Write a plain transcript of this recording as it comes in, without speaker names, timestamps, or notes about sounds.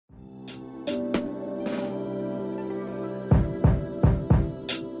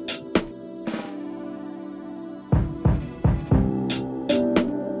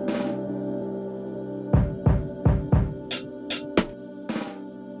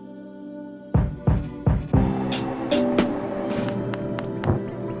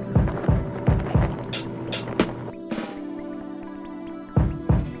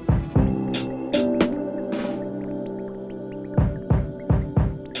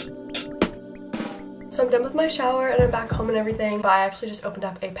So I'm done with my shower and I'm back home and everything, but I actually just opened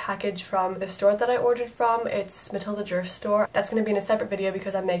up a package from the store that I ordered from. It's Matilda Djerf store. That's going to be in a separate video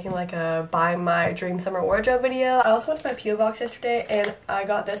because I'm making like a buy my dream summer wardrobe video. I also went to my P.O. box yesterday and I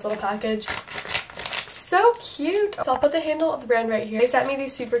got this little package. So cute. So I'll put the handle of the brand right here. They sent me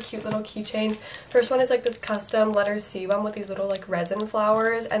these super cute little keychains. First one is like this custom letter C one with these little like resin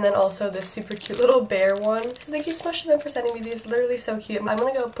flowers, and then also this super cute little bear one. Thank you so much to them for sending me these. Literally so cute. I'm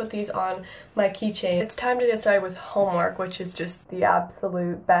gonna go put these on my keychain. It's time to get started with homework, which is just the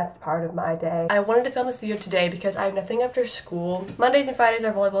absolute best part of my day. I wanted to film this video today because I have nothing after school. Mondays and Fridays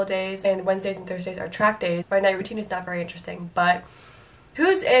are volleyball days, and Wednesdays and Thursdays are track days. My night routine is not very interesting, but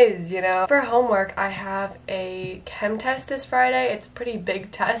whose is, you know? For homework, I have a chem test this Friday. It's a pretty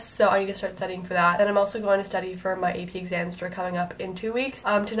big test, so I need to start studying for that. And I'm also going to study for my AP exams, which are coming up in 2 weeks.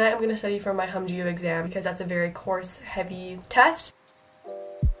 Tonight I'm going to study for my Hum Geo exam because that's a very course-heavy test.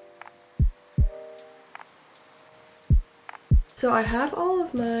 So I have all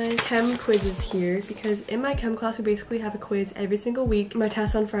of my chem quizzes here because in my chem class we basically have a quiz every single week. My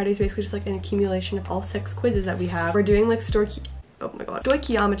test on Friday is basically just like an accumulation of all 6 quizzes that we have. We're doing like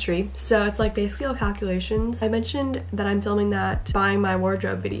stoichiometry, so it's like basically all calculations. I mentioned that I'm filming that buying my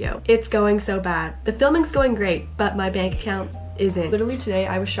wardrobe video. It's going so bad. The filming's going great, but my bank account isn't. Literally today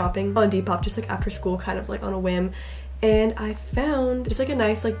I was shopping on Depop just like after school, kind of like on a whim, and I found just like a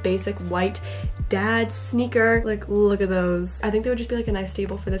nice like basic white dad sneaker. Like, look at those. I think they would just be like a nice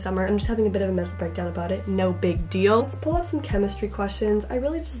staple for the summer. I'm just having a bit of a mental breakdown about it. No big deal. Let's pull up some chemistry questions. I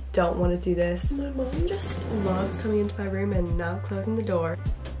really just don't want to do this. My mom just loves coming into my room and not closing the door.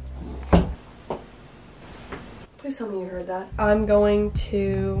 Please tell me you heard that. I'm going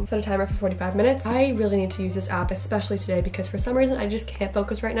to set a timer for 45 minutes. I really need to use this app, especially today, because for some reason I just can't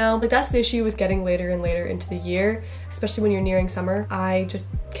focus right now. Like, that's the issue with getting later and later into the year, especially when you're nearing summer. I just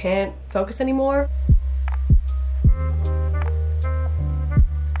can't focus anymore.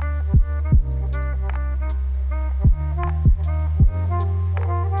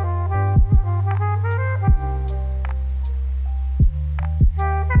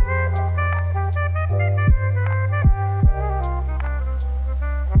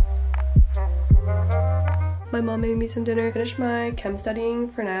 My mom made me some dinner. Finished my chem studying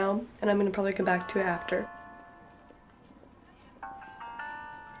for now, and I'm gonna probably come back to it after.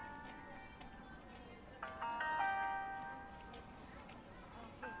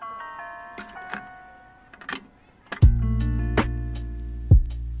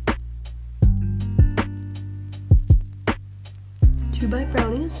 Two bite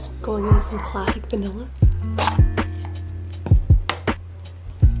brownies, going in with some classic vanilla.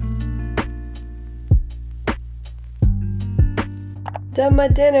 Done my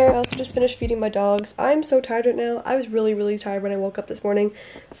dinner. I also just finished feeding my dogs. I'm so tired right now. I was really tired when I woke up this morning.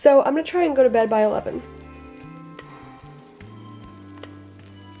 So I'm gonna try and go to bed by 11.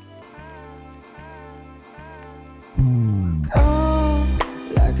 Come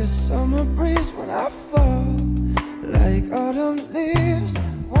like a summer breeze when I fall, like autumn leaves.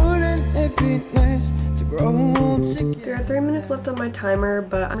 Wouldn't it be nice to grow old together? There are 3 minutes left on my timer,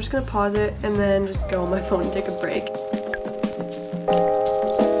 but I'm just gonna pause it and then just go on my phone and take a break.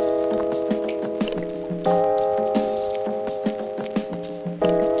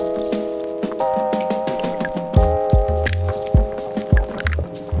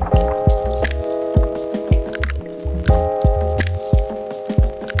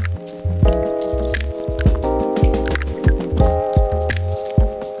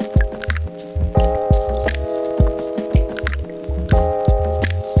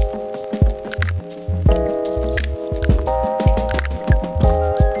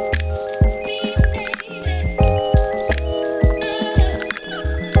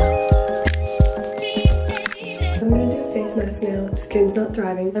 Mask now. Skin's not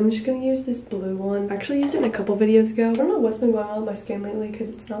thriving. I'm just gonna use this blue one. I actually used it in a couple videos ago. I don't know what's been going on with my skin lately because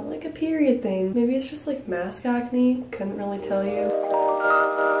it's not like a period thing. Maybe it's just like mask acne. Couldn't really tell you.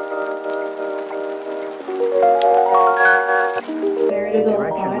 There it is all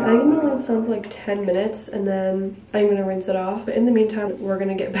applied. I think I'm gonna let this on for like 10 minutes and then I'm gonna rinse it off. But in the meantime, we're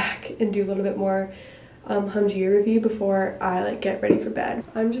gonna get back and do a little bit more Hum Geo review before I like get ready for bed.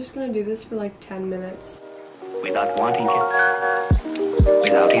 I'm just gonna do this for like 10 minutes. Without wanting it,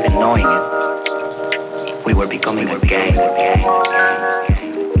 without even knowing it, we were becoming a gang.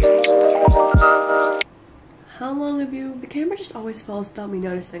 How long have you? The camera just always falls without me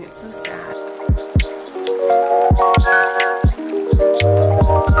noticing. It's so sad.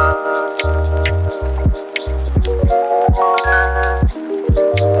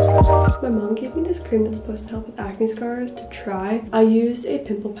 My mom gave me this cream that's supposed to help with acne scars to try. I used a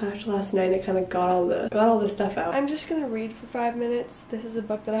pimple patch last night and it kind of got all the stuff out. I'm just gonna read for 5 minutes. This is a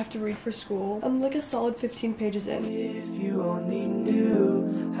book that I have to read for school. I'm like a solid 15 pages in. If you only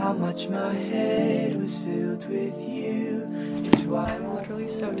knew how much my head was filled with you, it's why I'm literally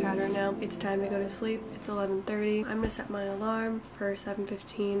so tired right now. It's time to go to sleep. It's 11:30. I'm gonna set my alarm for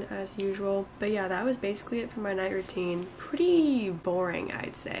 7:15 as usual. But yeah, that was basically it for my night routine. Pretty boring,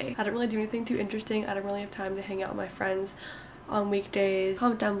 I'd say. I didn't really do anything too interesting. I didn't really have time to hang out with my friends on weekdays.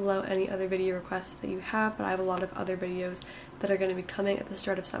 Comment down below any other video requests that you have, but I have a lot of other videos that are going to be coming at the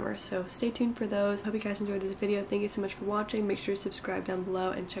start of summer, so stay tuned for those. Hope you guys enjoyed this video. Thank you so much for watching. Make sure to subscribe down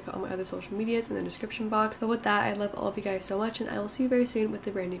below and check out all my other social medias in the description box. But with that, I love all of you guys so much, and I will see you very soon with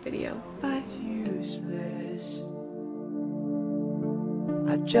a brand new video. Bye. it's useless.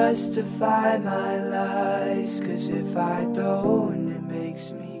 I justify my lies, 'cause if I don't, it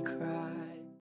makes me